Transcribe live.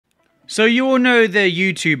So you all know the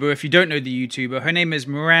YouTuber. If you don't know the YouTuber, her name is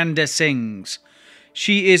Miranda Sings.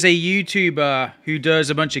 She is a YouTuber who does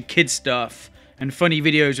a bunch of kid stuff and funny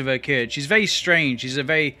videos of her kids. She's very strange. She's a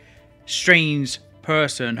very strange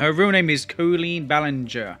person. Her real name is Colleen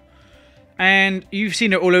Ballinger. And you've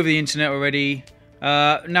seen it all over the internet already.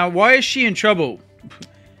 Now, why is she in trouble?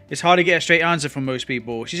 It's hard to get a straight answer from most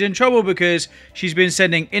people. She's in trouble because she's been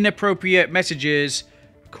sending inappropriate messages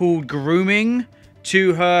called grooming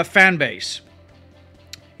to her fan base.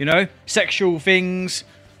 You know, sexual things,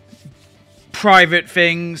 private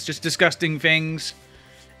things, just disgusting things.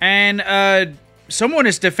 And someone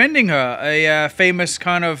is defending her, a famous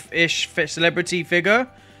kind of ish celebrity figure,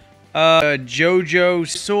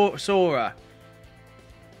 JoJo Sora.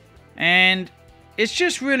 And it's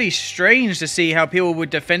just really strange to see how people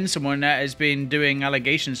would defend someone that has been doing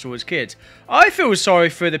allegations towards kids. I feel sorry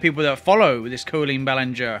for the people that follow this Colleen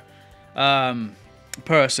Ballinger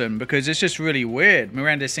person, because it's just really weird.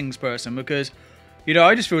 Miranda Sings person, because, you know,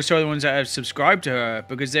 I just feel sorry for the ones that have subscribed to her,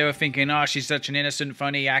 because they were thinking, oh, she's such an innocent,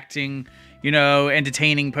 funny, acting, you know,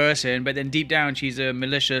 entertaining person, but then deep down she's a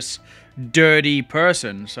malicious, dirty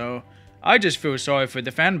person. So I just feel sorry for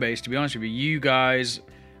the fan base, to be honest with you. You guys,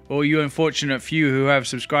 or you unfortunate few who have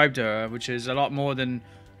subscribed to her, which is a lot more than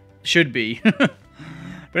should be. But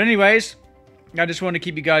anyways, I just want to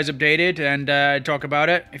keep you guys updated and talk about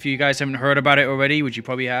it. If you guys haven't heard about it already, which you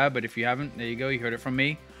probably have, but if you haven't, there you go, you heard it from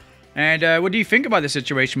me. And what do you think about the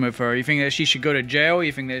situation with her? You think that she should go to jail?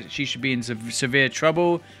 You think that she should be in severe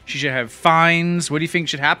trouble? She should have fines? What do you think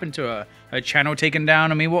should happen to her? Her channel taken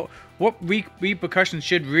down? I mean, what repercussions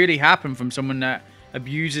should really happen from someone that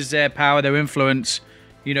abuses their power, their influence,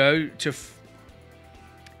 you know, to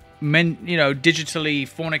digitally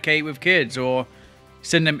fornicate with kids or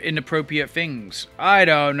send them inappropriate things? I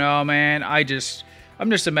don't know, man. I'm just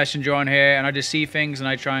a messenger on here, and I just see things and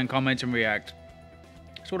I try and comment and react.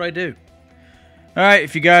 That's what I do. Alright,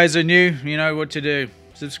 if you guys are new, you know what to do.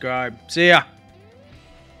 Subscribe. See ya.